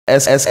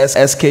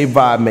SK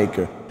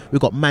Vibemaker. We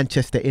got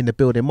Manchester in the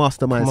building.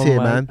 Mastermind's here,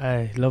 man.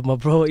 I love my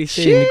bro. He's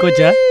saying good,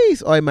 yeah.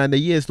 Oi, man, the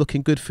year's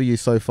looking good for you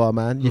so far,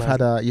 man. You've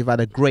had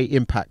a great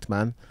impact,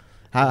 man.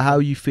 How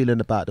are you feeling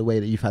about the way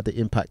that you've had the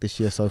impact this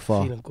year so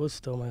far? Feeling good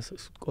still, man. So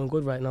it's going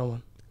good right now,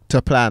 man.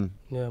 To plan.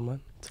 Yeah,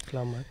 man. To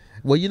plan, man.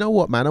 Well, you know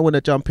what, man? I want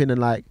to jump in and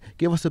like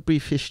give us a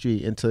brief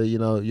history into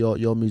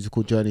your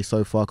musical journey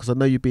so far, because I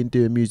know you've been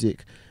doing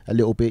music a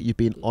little bit. You've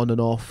been on and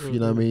off. You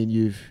know what I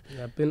mean?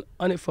 I've been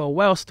on it for a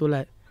while still.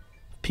 Like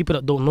people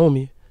that don't know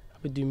me,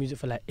 I've been doing music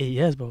for like 8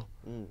 years, bro.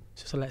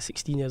 Since I'm like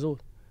 16 years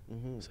old.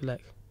 So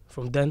like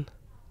from then,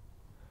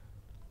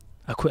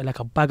 I quit like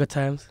a bag of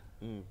times.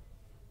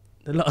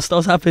 A lot of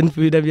stuff's happened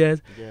through them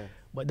years.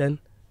 But then,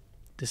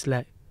 just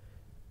like,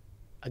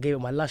 I gave it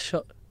my last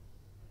shot.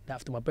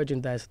 After my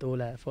brethren died, still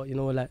like, I thought, you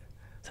know, like,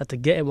 I had to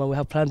get it, man. We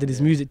have planned to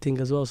this music thing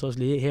as well, so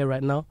obviously here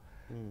right now.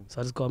 So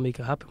I just gotta make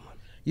it happen, man.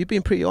 You've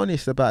been pretty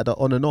honest about the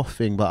on and off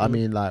thing, but I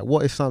mean, like,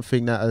 what is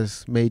something that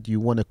has made you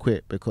want to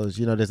quit? Because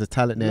you know, there's a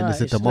talent there and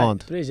there's a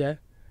demand. Like, yeah.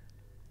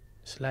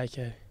 It's like,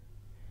 it's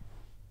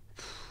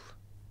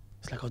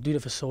like I was doing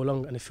it for so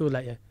long, and it feels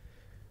like,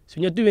 so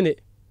when you're doing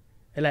it,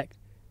 and like,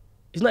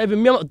 it's not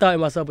even me, I'm not doubting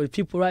myself, but the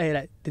people right here,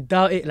 like, they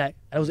doubt it. Like,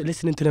 I was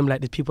listening to them,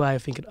 like, the people out here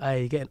thinking,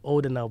 you're getting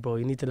older now, bro.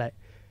 You need to, like,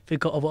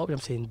 think of other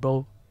options. I'm saying,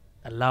 bro,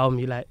 allow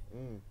me, like,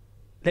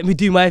 let me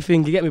do my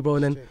thing, you get me, bro?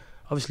 And then,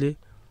 obviously,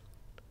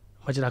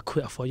 imagine I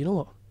quit. I thought, you know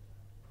what?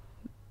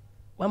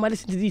 Why am I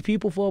listening to these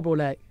people for, bro?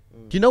 Like,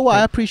 do you know what?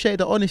 I appreciate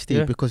the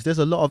honesty, because there's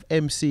a lot of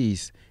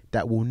MCs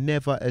that will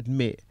never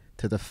admit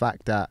to the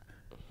fact that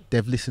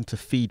they've listened to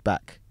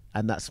feedback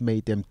and that's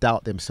made them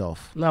doubt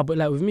themselves. Nah, but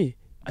like with me,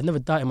 I never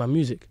doubted my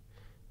music.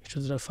 It's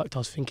just the fact I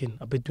was thinking,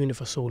 I've been doing it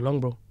for so long,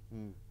 bro.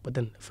 But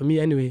then, for me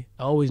anyway,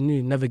 I always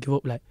knew, never give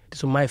up. Like,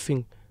 this was my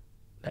thing.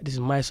 Like, this is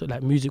my sort.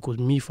 Like, music was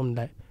me from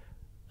like,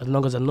 as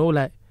long as I know,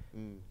 like,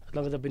 as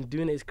long as I've been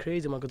doing it, it's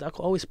crazy, man. Because I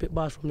could always spit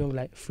bars from young.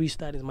 Like,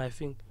 freestyle is my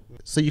thing.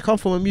 So you come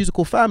from a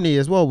musical family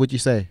as well, would you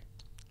say?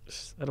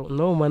 I don't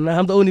know, man.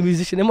 I'm the only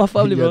musician in my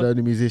family, bro. You're the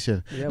only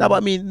musician. Yeah, no, but I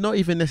mean, not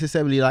even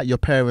necessarily like your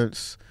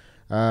parents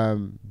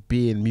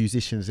being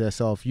musicians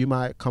themselves. You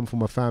might come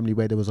from a family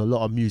where there was a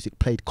lot of music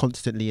played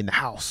constantly in the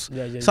house.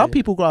 Some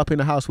people grow up in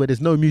a house where there's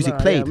no music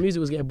played. Music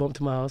was getting bumped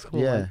to my house.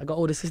 Come on, man. I got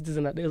older sisters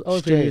and that. They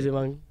always play music,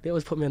 man. They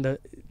always put me on the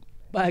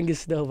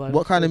bangers still, man.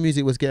 What kind of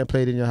music was getting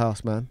played in your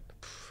house, man?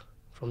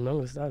 From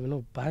youngest, I don't even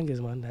know,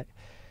 bangers, man. Like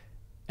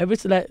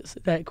everything,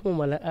 like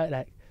come on, man.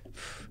 Like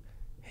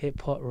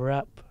hip hop,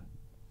 rap,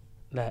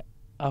 like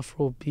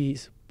Afro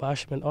beats,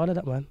 bashment, all of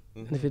that, man.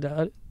 And if you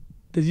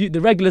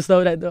the regular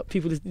stuff that like,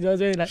 people, you know what I'm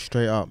saying? Like,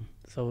 straight up.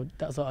 So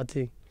that's what I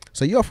think.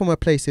 So you're from a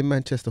place in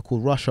Manchester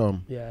called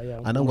Rusholme. Yeah.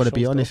 And I'm going to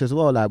be honest as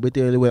well, like we're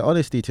dealing with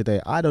honesty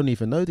today. I don't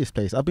even know this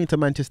place. I've been to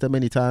Manchester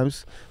many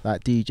times,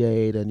 like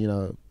DJ'd and, you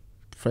know,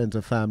 friends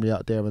and family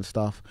out there and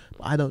stuff.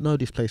 But I don't know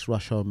this place,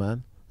 Rusholme,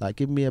 man. Like,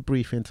 give me a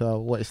brief into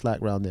what it's like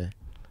around there.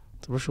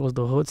 Rusholme was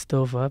the hood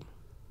still, fam.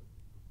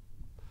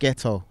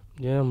 Ghetto.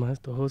 Yeah, man, it's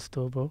the hood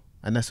still, bro.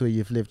 And that's where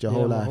you've lived your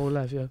whole life? My whole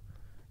life, yeah.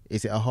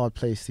 Is it a hard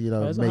place to, you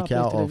know, make it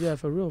out of? Yeah,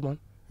 for real, man.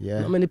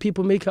 Yeah. Not many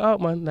people make it out,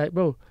 man. Like,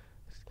 bro,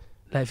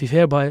 like if you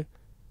hear about it,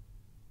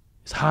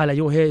 it's hard. Like,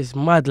 you don't hear, it's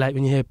mad, like,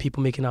 when you hear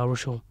people making out of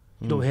Rusholme.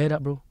 You don't hear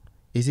that, bro.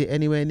 Is it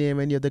anywhere near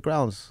any of the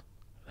grounds?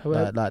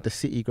 Like the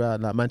city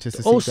ground, like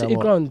Manchester City ground? Old city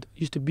ground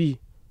used to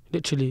be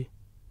literally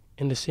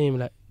in the same,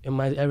 like, in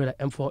my area, like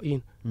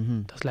M14.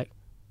 That's like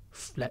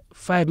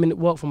 5-minute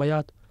walk from my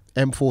yard.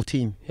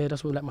 M14? Yeah,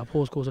 that's what, like, my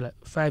postcode, so like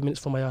 5 minutes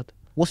from my yard.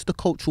 What's the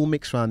cultural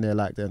mix around there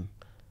like then?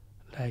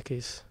 Like,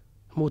 it's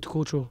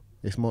multicultural.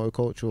 It's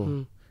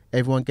multicultural.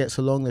 Everyone gets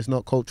along. There's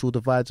not cultural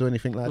divides or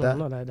anything like that.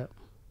 No, not like that.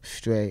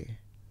 Straight.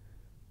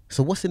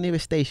 So what's the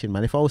nearest station,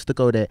 man? If I was to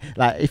go there,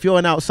 like if you're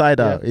an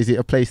outsider, is it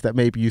a place that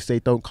maybe you say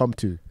don't come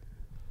to?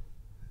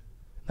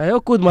 Nah,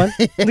 you're good, man.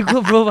 You're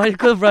good, bro. Man. You're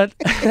good, bro.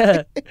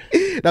 No,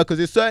 because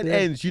there's certain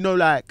ends, you know,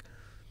 like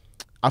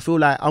I feel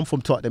like I'm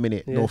from Tottenham,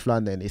 innit? North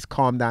London. It's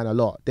calmed down a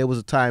lot. There was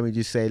a time when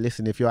you say,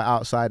 listen, if you're an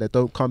outsider,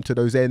 don't come to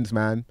those ends,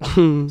 man.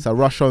 So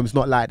Rusholme's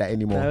not like that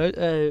anymore.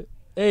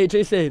 Hey,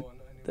 Jason.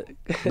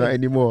 Not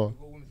anymore.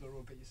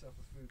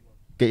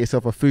 Get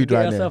yourself a food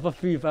right there.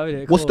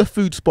 What's the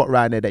food spot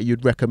right there that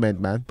you'd recommend,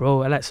 man?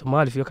 Bro, I like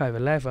Somali food. I can't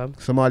even lie, fam.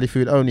 Somali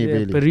food only,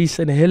 really? Paris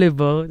and Hilly,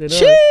 bro.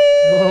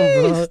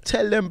 Jeez!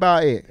 Tell them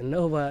about it. I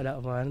know about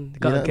that, man. You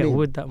gotta get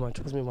wood that, man.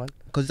 Trust me, man.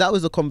 Because that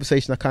was a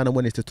conversation I kind of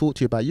wanted to talk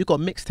to you about. You got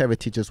mixed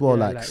heritage as well,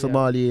 like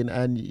Somali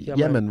and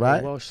Yemen, right?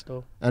 And Welsh,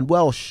 though. And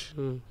Welsh.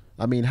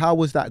 I mean, how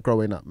was that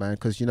growing up, man?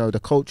 Because, you know, the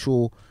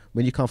cultural,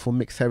 when you come from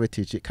mixed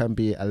heritage, it can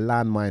be a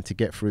landmine to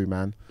get through,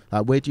 man.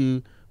 Like, where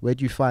do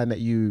you find that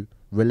you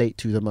relate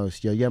to the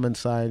most? Your Yemen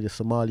side, your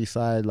Somali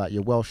side, like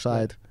your Welsh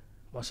side?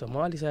 My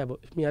Somali side,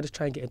 but me, I just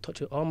try and get in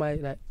touch with all my,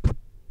 like,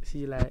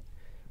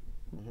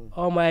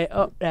 all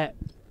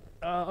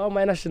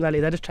my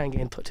nationalities. I just try and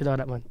get in touch with all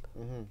that, man.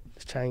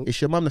 Just try and...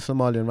 Is your mum the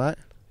Somalian, right?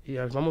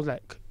 Yeah, my mum's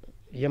like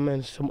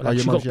Yemen.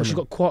 She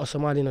got quarter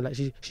Somali, you know, like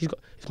she's got,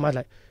 it's mad,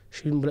 like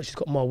she's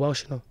got more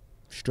Welsh, you know.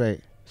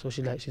 Straight. So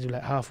she's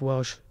like half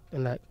Welsh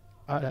and like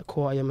like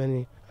quarter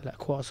Yemeni, like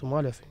quarter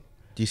Somali, I think.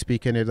 Do you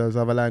speak any of those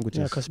other languages?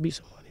 Yeah, I can speak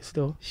Somali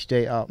still.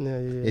 Straight up. Yeah.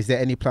 Is there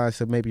any plans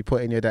to maybe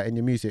put any of that in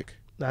your music?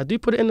 Nah, I do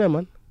put it in there,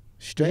 man.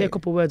 You hear a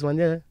couple words, man.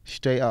 Yeah.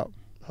 Straight up.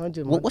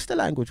 100, man. What's the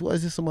language? What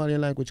is the Somalian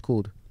language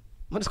called?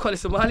 Man, just call it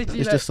Somali. G,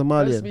 It's like, just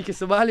Somalian. I'm speaking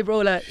Somali, bro.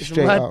 Like, it's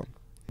Straight mad. up.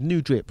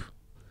 New drip.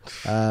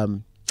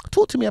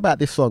 Talk to me about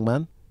this song,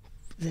 man.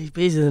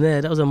 Basically,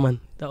 there. That was a man.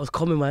 That was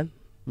coming, man.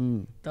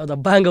 Mm. That was a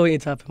banger waiting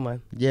to happen,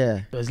 man.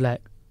 Yeah. It was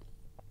like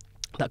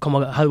that come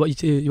about. You want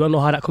to know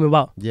how that come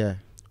about? Yeah.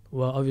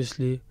 Well,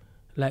 obviously,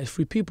 like it's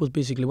three peoples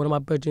basically. One of my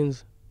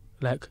brethrens,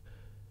 like,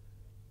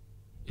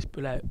 it's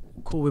like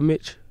cool with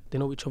Mitch. They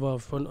know each other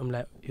front. I'm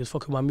like, he was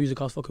fucking with my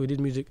music, I was fucking with his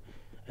music,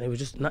 and it was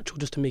just natural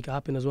just to make it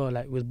happen as well.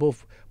 Like, we was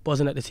both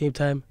buzzing at the same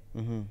time.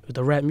 It was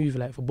the right move,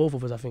 like for both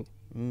of us, I think.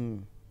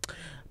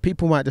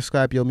 People might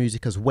describe your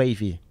music as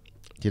wavy.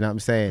 Do you know what I'm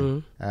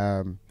saying?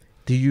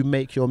 Do you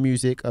make your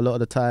music a lot of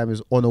the time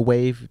is on a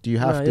wave? Do you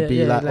have to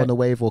be like on a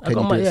wave, or can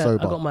you do it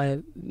sober? I got my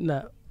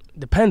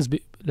depends,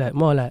 but like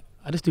more like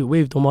I just do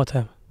wave all more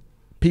time.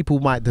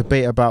 People might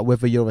debate about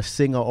whether you're a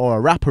singer or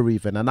a rapper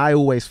even, and I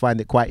always find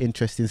it quite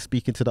interesting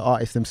speaking to the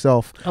artist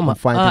himself. I'm an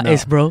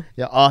artist, bro.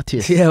 You're an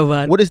artist. Yeah,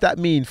 man. What does that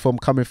mean from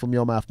coming from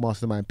your mouth,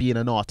 Mastermind, being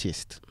an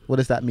artist? What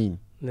does that mean?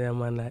 Yeah,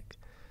 man. Like,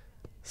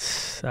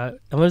 I'm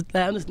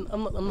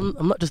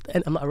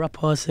not a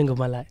rapper or a singer,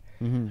 man. Like,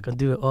 I can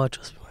do it all.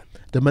 Trust me, man.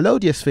 The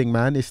melodious thing,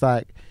 man. It's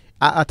like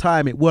at a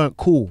time it weren't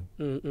cool,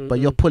 but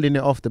you're pulling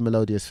it off, the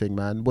melodious thing,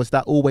 man. Was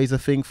that always a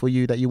thing for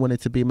you that you wanted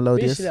to be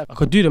melodious? Basically, I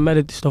could do the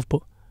melody stuff,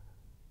 but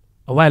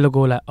a while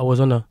ago, like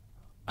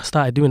I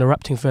started doing the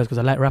rap thing first because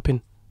I like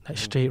rapping, like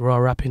straight raw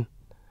rapping.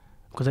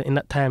 Because in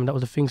that time that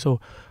was the thing. So,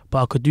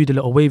 but I could do the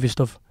little wavy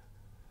stuff.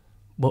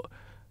 But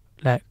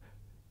like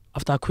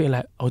after I quit,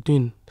 like I was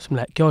doing some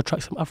like girl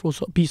tracks, some Afro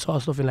sort of beat sort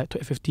of stuff in like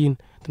 2015.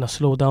 Then I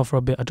slowed down for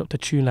a bit. I dropped a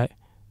tune like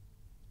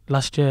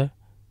last year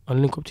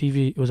on Link Up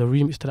TV. It was a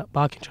remix to that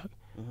Barking track.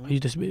 I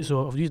used this bit,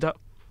 so I've used that.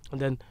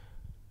 And then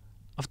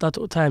after that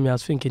took time, I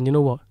was thinking, you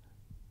know what?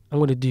 I'm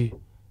gonna do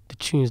the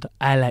tunes that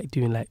I like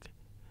doing, like.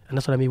 And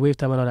that's what I mean, wave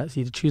time and all that.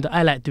 See, the tunes that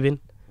I like doing,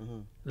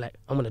 like,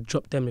 I'm going to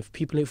drop them. If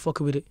people ain't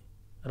fucking with it,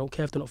 I don't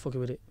care if they're not fucking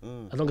with it.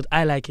 As long as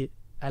I like it,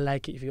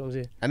 if you know what I'm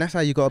saying. And that's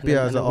how you got to be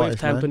as an artist, man. Wave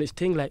time doing its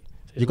thing, like.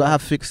 You got to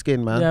have thick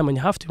skin, man. Yeah, man,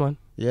 you have to, man.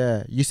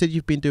 Yeah. You said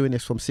you've been doing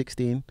this from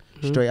 16,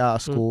 straight out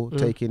of school,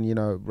 taking, you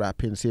know,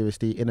 rapping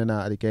seriously, in and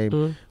out of the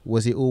game.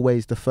 Was it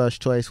always the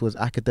first choice? Was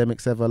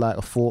academics ever like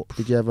a thought?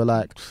 Did you ever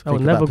like I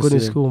was never good in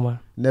school, man.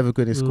 Never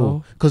good in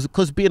school?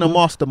 Because being a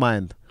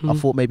mastermind, I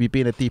thought maybe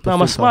being a deeper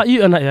I'm a smart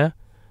youth and that, yeah.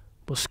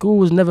 But school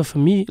was never for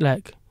me,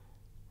 like,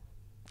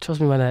 trust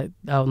me, man, like,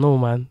 I don't know,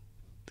 man.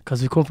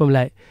 Because we come from,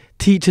 like,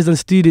 teachers and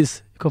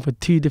students, we come from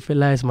two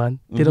different lives, man.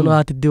 They don't know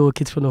how to deal with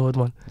kids from the hood,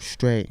 man.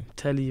 Straight. I'm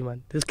telling you,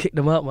 man. Just kick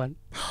them out, man.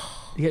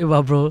 You get me,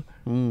 man, bro?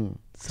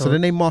 So the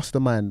name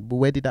Mastermind,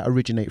 where did that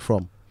originate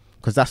from?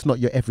 Because that's not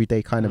your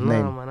everyday kind of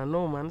name. No, man, I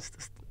know, man. It's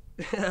just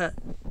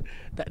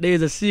that day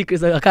is a secret,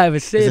 so I can't even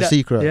say that. It's a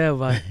secret? Yeah,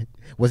 man.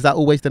 Was that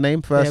always the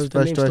name? First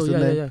choice still, of the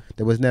name? Yeah.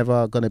 There was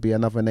never going to be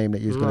another name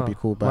that you was going to be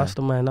called by?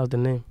 Mastermind, that was the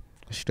name.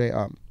 Straight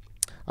up.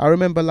 I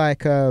remember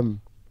like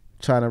trying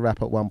to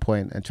rap at one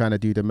point and trying to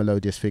do the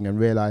melodious thing and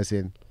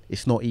realising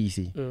it's not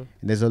easy. And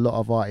there's a lot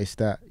of artists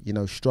that, you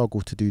know,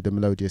 struggle to do the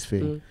melodious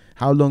thing.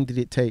 How long did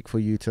it take for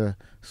you to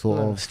sort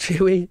of...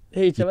 Straight away.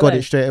 Hey, you got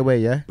it straight away,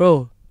 yeah?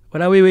 Bro,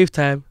 when I wave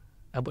time,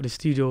 I bought the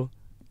studio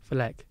for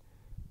like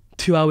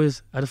 2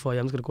 hours. I just thought,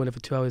 I'm just going to go in there for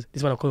 2 hours.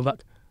 This one I'm coming back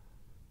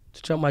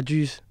to drink my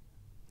juice,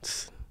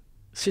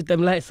 shit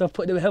them lights up,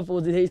 put them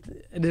headphones in,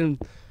 and then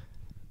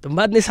the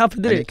madness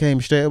happened, didn't it? It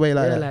came straight away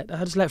like that? Like,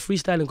 I just like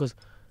freestyling because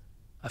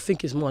I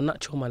think it's more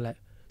natural, man. Like,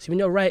 see, when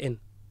you're writing,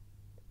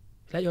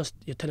 like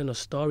you're telling a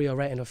story or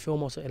writing a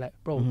film or something, like,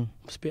 bro,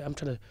 I'm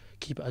trying to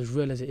keep it as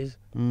real as it is.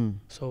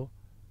 So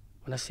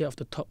when I say it off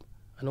the top,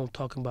 I know I'm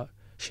talking about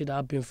shit that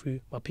I've been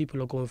through, what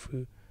people are going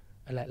through,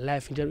 and like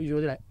life in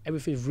general, like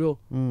everything's real,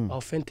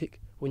 authentic.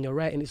 When you're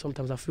writing it,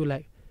 sometimes I feel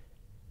like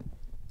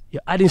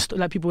you're adding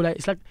like people, like,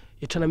 it's like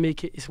you're trying to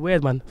make it, it's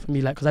weird, man, for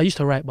me, like, because I used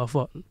to write, but I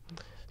thought,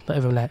 it's not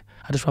even like,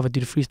 I just rather do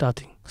the freestyle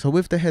thing. So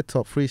with the head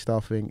top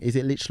freestyle thing, is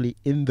it literally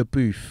in the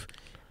booth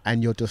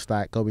and you're just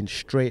like going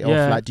straight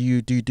off? Like, do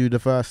you do the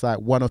verse like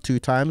 1 or 2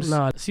 times?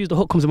 Nah, see, the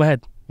hook comes in my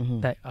head.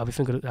 Like, I'll be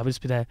thinking, I'll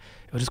just be there,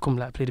 it'll just come,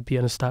 like, play the beat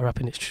and start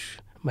rapping it.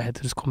 My head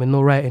will just come in,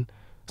 no writing.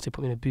 So they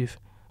put me in the booth,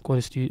 go in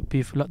the studio,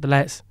 booth, lock the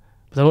lights.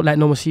 Because I don't like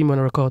no machine when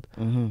I record.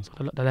 So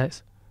I lock the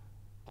lights,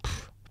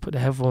 put the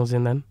headphones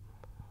in, then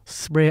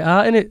spray it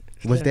out, innit?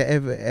 Was there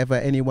ever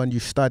anyone you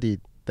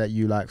studied that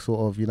you like sort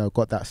of, you know,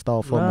 got that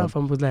style from? Nah,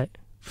 from was like,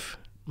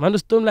 man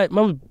just done like,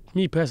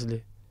 me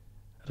personally,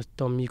 I just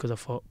done me because I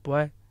thought,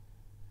 boy,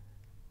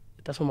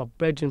 that's what my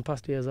brethren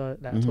past years are.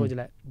 Like I told you,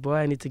 like, boy,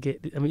 I need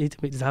to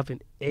make this happen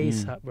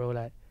ASAP, bro,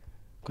 like,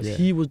 because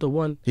he was the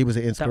one. He was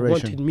an inspiration.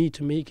 That wanted me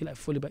to make it like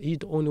fully, but he's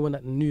the only one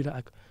that knew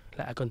that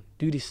I can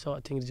do this sort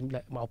of things.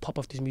 Like, I'll pop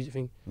off this music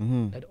thing.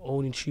 Like the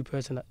only true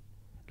person that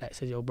like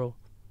said, yo, bro.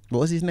 What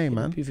was his name,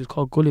 man? He was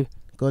called Gully.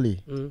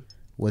 Gully.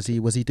 Was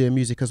he doing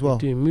music as well?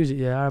 Doing music,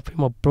 yeah. I pray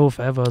my bro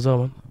forever as well,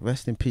 man.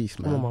 Rest in peace,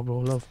 man. Come on, my bro,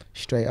 love.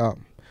 Straight up.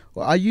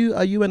 Well, are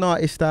you an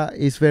artist that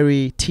is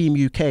very Team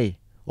UK,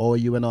 or are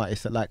you an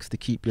artist that likes to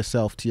keep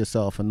yourself to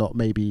yourself and not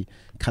maybe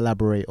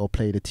collaborate or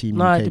play the Team UK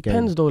Nah, it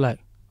depends game? though. Like,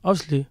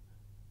 obviously,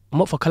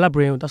 I'm up for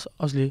collaborating. That's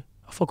obviously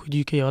I fuck with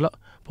UK a lot,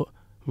 but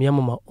me, I'm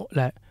on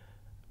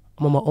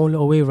my own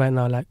little wave right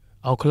now. Like,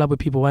 I'll collab with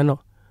people. Why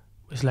not?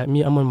 It's like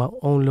me. I'm on my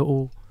own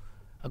little.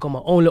 I got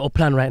my own little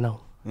plan right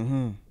now.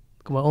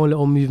 Got my own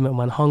little movement,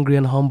 man. Hungry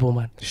and humble,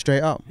 man. Straight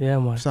up. Yeah,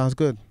 man. Sounds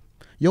good.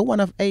 You're one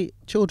of 8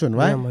 children,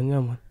 right? Yeah, man. Yeah,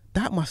 man.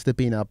 That must have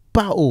been a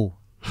battle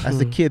as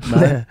a kid,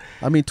 man.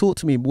 I mean, talk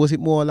to me. Was it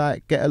more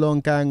like get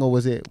along gang, or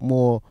was it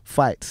more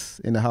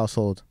fights in the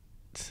household?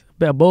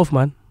 Bit of both,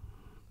 man.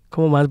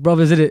 Come on, man.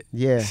 Brothers, is it?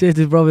 Yeah.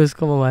 Sisters, brothers.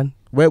 Come on, man.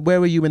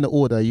 Where were you in the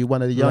order? Are you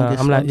one of the youngest?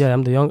 I'm like, ones? yeah,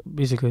 I'm the young.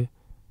 Basically,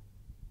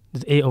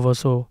 there's 8 of us,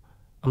 so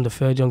I'm the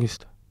 3rd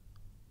youngest.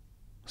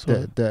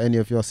 So Do any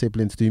of your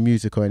siblings do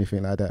music or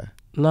anything like that?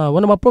 nah,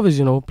 one of my brothers,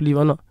 you know, believe it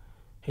or not,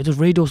 he does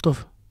radio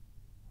stuff.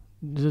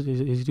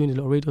 He's doing a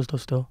lot of radio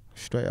stuff still.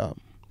 Straight up.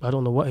 I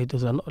don't know what he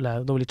does. I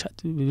don't really chat.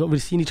 We don't really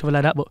see each other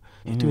like that, but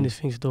he's doing his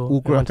thing still.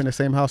 All grew up in the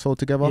same household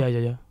together?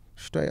 Yeah.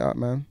 Straight up,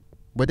 man.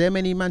 Were there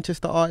many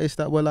Manchester artists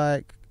that were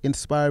like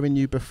inspiring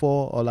you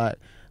before, or like,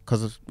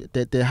 because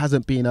there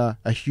hasn't been a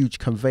huge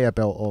conveyor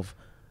belt of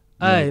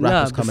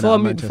rappers coming out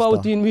of Manchester? Before I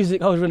was doing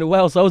music, I was running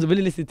wild, so I wasn't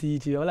really listening to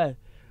YouTube. Like,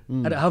 I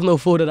didn't have no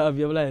phone that I would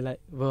be like,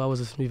 well, I was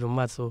just moving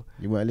mad, so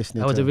You weren't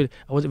listening I wasn't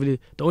really.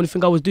 The only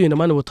thing I was doing, the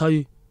man will tell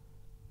you,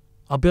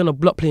 I'll be on a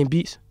block playing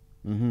beats.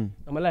 Am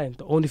I lying?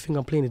 The only thing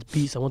I'm playing is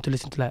beats. I want to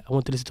listen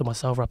to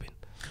myself rapping.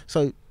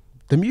 So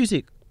the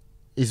music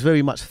is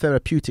very much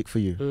therapeutic for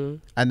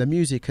you, and the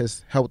music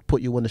has helped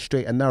put you on the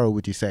straight and narrow,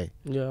 would you say?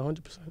 Yeah,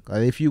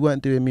 100%. If you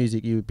weren't doing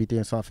music, you would be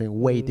doing something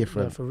way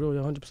different. Yeah, for real,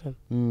 yeah,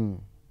 100%.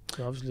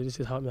 So obviously this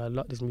has helped me a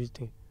lot, this music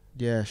thing.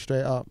 Yeah,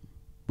 straight up.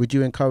 Would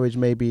you encourage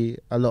maybe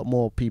a lot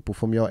more people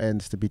from your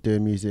ends to be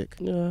doing music?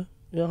 Yeah,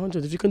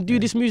 100. If you can do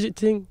this music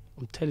thing,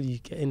 I'm telling you,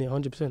 get in it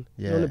 100%.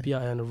 Yeah. You want to be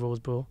out here on the roads,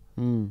 bro.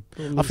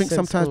 I think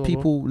sometimes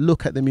people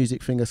look at the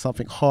music thing as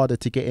something harder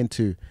to get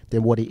into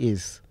than what it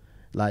is.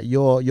 Like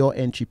your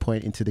entry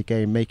point into the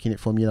game, making it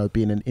from, you know,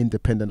 being an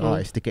independent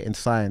artist to getting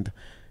signed.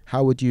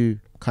 How would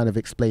you kind of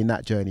explain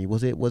that journey?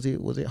 Was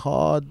it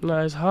hard?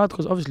 No, it's hard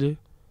because obviously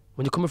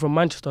when you're coming from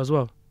Manchester as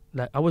well,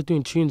 like I was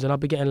doing tunes and I'd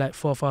be getting like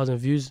 4,000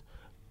 views,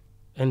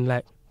 and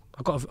like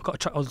I got a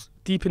track, I was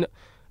deep in it,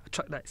 a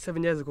track like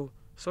 7 years ago,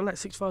 so like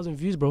 6,000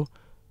 views, bro.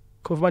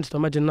 Come from Manchester,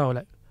 imagine now,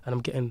 like, and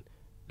I'm getting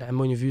like a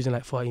million views in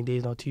like 14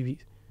 days now, 2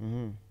 weeks.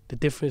 The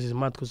difference is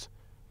mad, because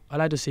I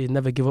like to say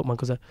never give up, man,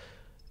 because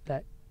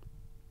like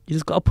you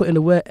just gotta put in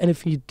the work.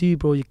 Anything you do,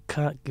 bro, you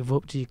can't give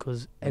up, G,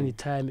 because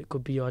anytime it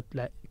could be your,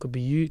 like, it could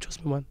be you.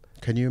 Trust me, man.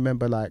 Can you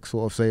remember, like,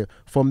 sort of say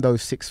from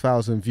those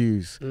 6,000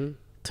 views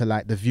to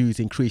like the views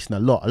increasing a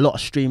lot of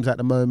streams at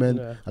the moment,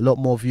 a lot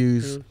more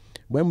views?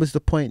 When was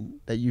the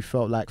point that you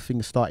felt like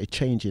things started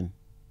changing?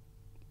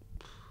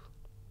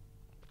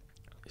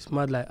 It's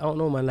mad, like, I don't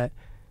know, man, like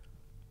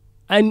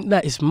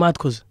it's mad,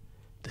 because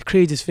the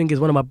craziest thing is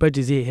one of my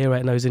brothers here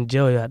right now, he's in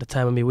jail at the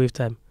time of me wave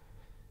time.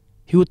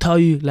 He would tell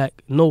you,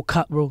 like, no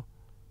cap, bro.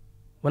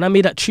 When I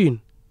made that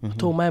tune, I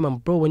told my man,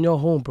 bro, when you're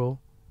home, bro,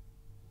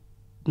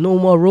 no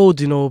more roads,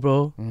 you know,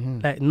 bro.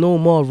 Like, no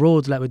more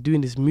roads, like, we're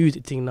doing this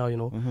music thing now, you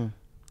know.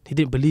 He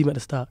didn't believe me at the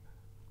start.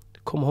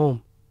 Come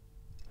home.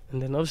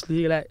 And then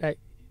obviously, like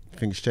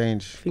things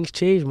change. Things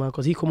change, man,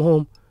 because he come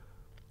home,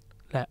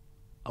 like,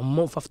 a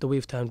month after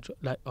wave time,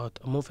 like, a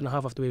month and a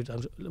half after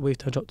wave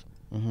time dropped.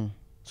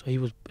 So he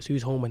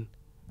was home and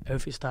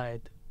everything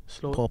started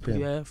slow.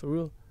 Popping. Yeah, for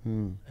real.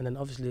 And then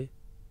obviously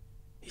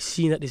he's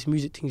seen that this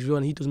music thing's real,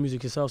 and he does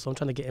music himself, so I'm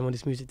trying to get him on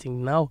this music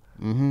thing now.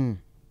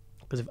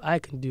 Because if I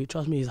can do it,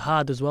 trust me, it's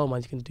hard as well,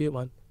 man. You can do it,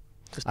 man.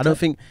 I don't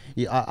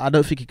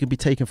think it can be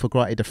taken for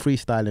granted, the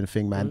freestyling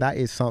thing, man. That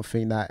is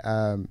something that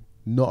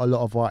not a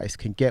lot of artists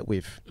can get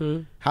with.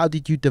 How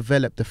did you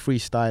develop the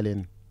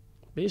freestyling?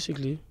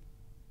 Basically,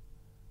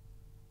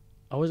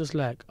 I was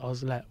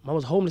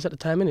homeless at the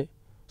time, innit?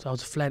 So I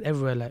was flying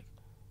everywhere, like,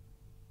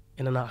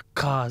 in and out of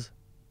cars,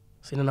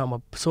 in and out of my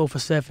sofa,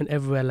 surfing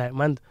everywhere, like,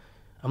 man.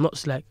 I'm not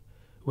just like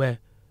where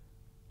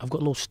I've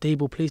got no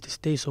stable place to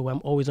stay, so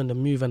I'm always on the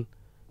move, and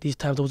these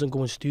times I wasn't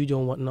going studio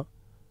and whatnot.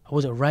 I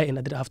wasn't writing,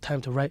 I didn't have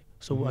time to write,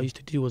 so what I used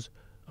to do was,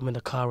 I'm in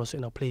the car or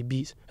something, I'll play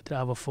beats, I didn't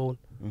have a phone.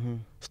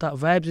 Start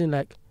vibing,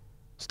 like,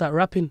 start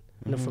rapping,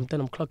 and then from then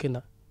I'm clocking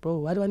that. Bro,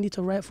 why do I need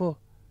to write for?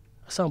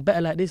 I sound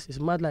better like this, it's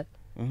mad, like,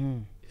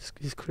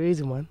 it's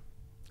crazy, man.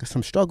 There's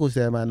some struggles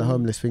there, man, the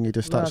homeless thing you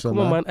just touched on,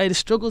 man. Come on, man. Hey, the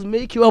struggles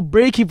make you or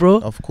break you,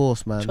 bro. Of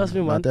course, man. Trust me,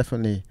 man.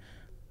 Definitely.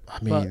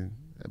 I mean,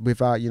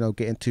 without, you know,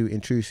 getting too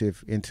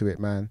intrusive into it,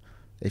 man,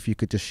 if you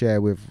could just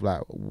share with,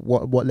 like,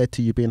 what led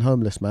to you being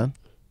homeless, man?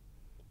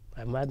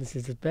 Like, madness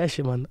is the best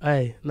shit, man.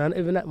 Aye, not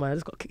even that, man. I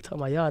just got kicked out of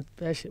my yard.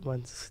 Best shit,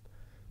 man.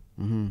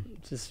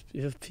 Just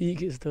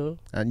peak it still.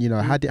 And, you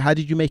know, how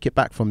did you make it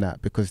back from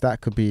that? Because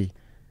that could be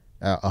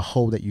a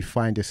hole that you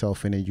find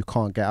yourself in and you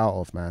can't get out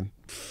of, man.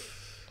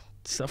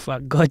 Stuff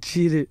like God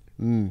cheated.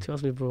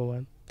 Trust me, bro,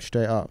 man.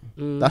 Straight up.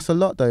 That's a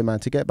lot though, man,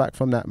 to get back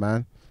from that,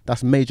 man.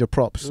 That's major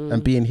props.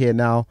 And being here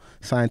now,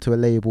 signed to a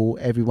label,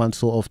 everyone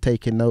sort of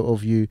taking note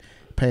of you,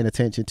 paying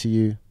attention to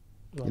you,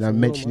 you know,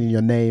 mentioning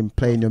your name,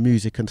 playing your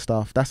music and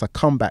stuff. That's a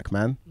comeback,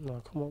 man.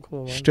 No, come on,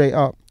 man. Straight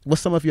up.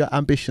 What's some of your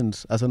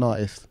ambitions as an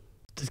artist?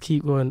 Just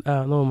keep going, I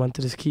don't know, man,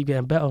 to just keep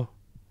getting better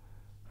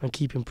and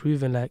keep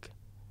improving. Like,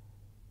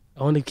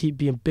 I want to keep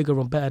being bigger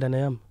and better than I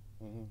am.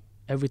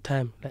 Every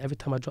time. Like, every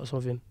time I drop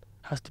something, it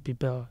has to be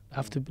better. I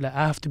have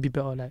to be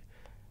better. Like,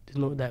 there's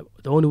no, like,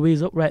 the only way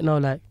is up right now.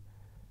 Like,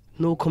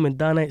 no coming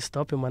down, I ain't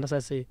stopping, man. That's why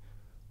I say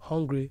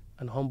hungry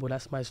and humble.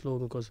 That's my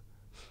slogan, because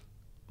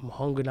I'm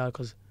hungry now.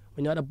 Because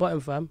when you're at the bottom,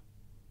 fam,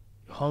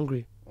 you're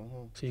hungry.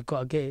 So you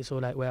gotta get it. So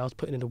like, where I was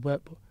putting in the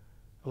work, but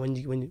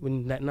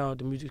when like now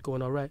the music's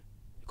going alright,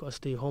 you gotta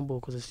stay humble.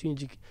 Because as soon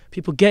as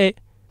people get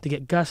it, they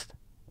get gassed.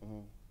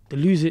 They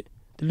lose it.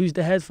 They lose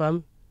their head,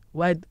 fam.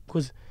 Why?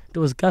 Because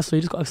there was gas. So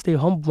you just gotta stay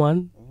humble,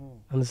 man.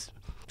 And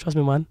trust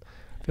me, man.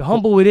 If you're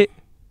humble with it,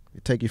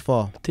 it take you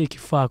far. Take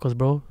you far, cause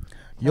bro.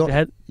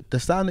 The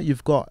sound that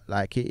you've got,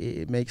 like,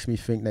 it makes me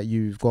think that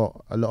you've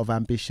got a lot of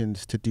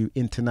ambitions to do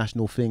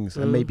international things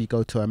and maybe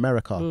go to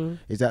America.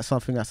 Is that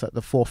something that's at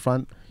the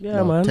forefront? Yeah, you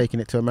know, man.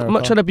 Taking it to America. I'm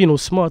not trying to be no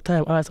small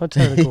time. I'm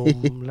trying to go.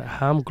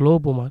 Like, I'm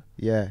global, man.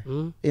 Yeah,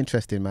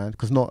 interesting, man.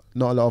 Because not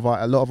a lot of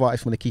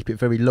artists want to keep it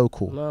very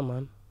local. No,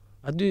 man.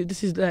 I do.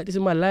 This is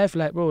my life,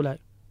 like, bro. Like,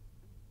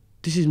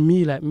 this is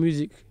me, like,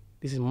 music.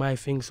 This is my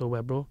thing, so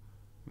where, bro.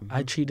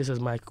 I treat this as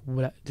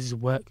this is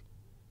work,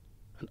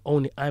 and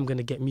only I'm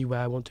gonna get me where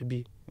I want to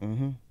be.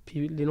 You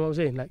know what I'm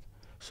saying? Like,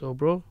 so,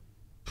 bro.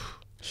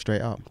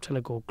 Straight up. I'm trying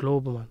to go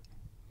global, man.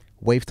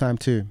 Wave Time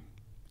 2.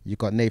 You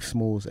got Nafe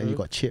Smallz and you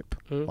got Chip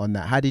on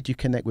that. How did you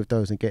connect with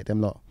those and get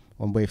them lot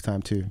on Wave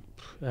Time 2?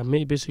 I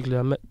met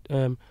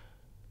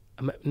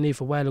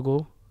Nafe a while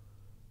ago,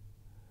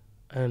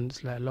 and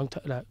it's like a long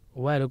time, like a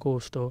while ago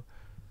still,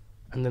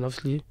 and then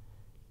obviously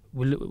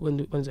we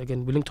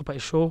linked up at a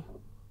show.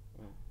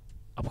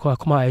 I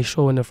come out at a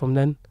show, and then from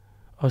then,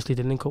 obviously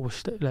the link up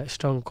was like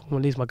strong.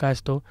 He's my guy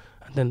still,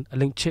 and then I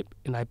linked Chip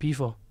in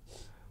IP4,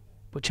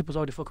 but Chip was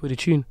already fucking with the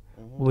tune.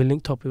 When we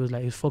linked up, it was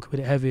like he was fucking with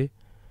it heavy.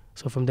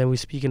 So from then we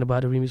speaking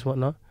about the remix and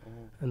whatnot,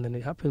 and then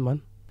it happened,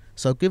 man.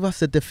 So give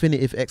us a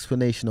definitive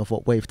explanation of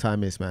what Wave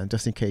Time is, man,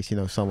 just in case, you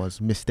know,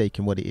 someone's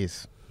mistaken what it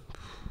is.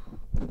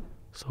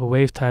 So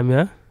Wave Time,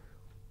 yeah,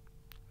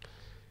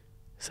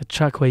 it's a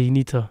track where you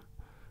need to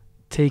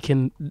take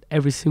in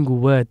every single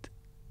word.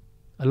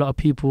 A lot of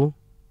people,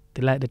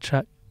 they like the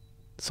track.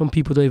 Some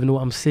people don't even know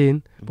what I'm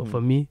saying, but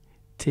for me,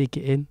 take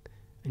it in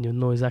and you'll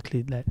know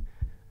exactly, like.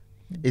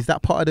 Is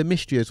that part of the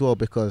mystery as well?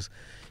 Because,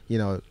 you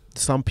know,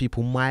 some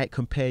people might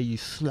compare you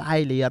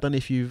slightly. I don't know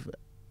if you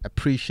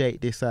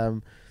appreciate this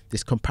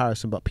this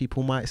comparison, but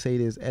people might say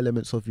there's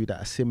elements of you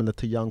that are similar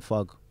to Young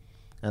Thug.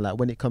 And like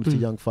when it comes to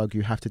Young Thug,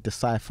 you have to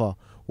decipher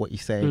what you're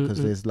saying,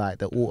 because there's like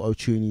the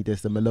auto-tuney,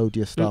 there's the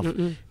melodious stuff.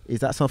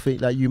 Is that something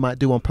that you might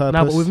do on purpose?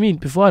 Nah, but with me,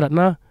 before that,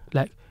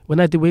 like when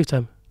I did Wave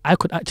Time, I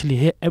could actually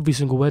hear every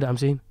single word that I'm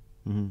saying.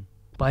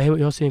 But I hear what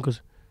you're saying,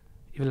 because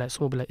even like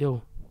someone will be like,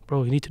 yo,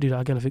 bro, you need to do that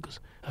again, because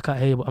I can't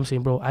hear you, but I'm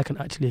saying, bro, I can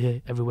actually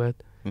hear every word.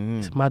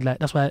 It's mad, like,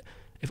 that's why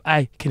if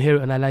I can hear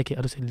it and I like it,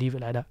 I'll just say leave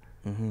it like that.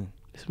 And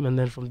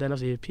then from then,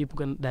 obviously, people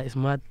can, that is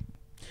mad.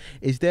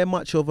 Is there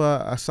much of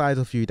a side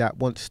of you that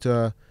wants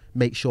to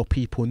make sure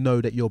people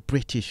know that you're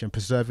British and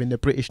preserving the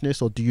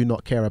Britishness, or do you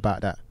not care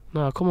about that?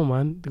 No, come on,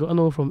 man. They got to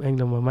know from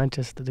England or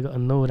Manchester. They got to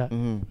know that.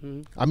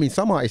 I mean,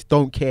 some artists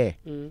don't care.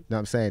 You know what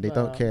I'm saying? They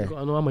don't care. They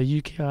got to know I'm a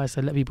UK artist,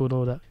 so let people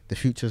know that. The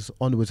future's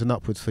onwards and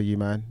upwards for you,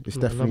 man. It's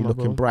definitely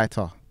looking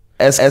brighter.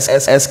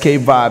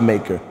 SK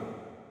Vibemaker.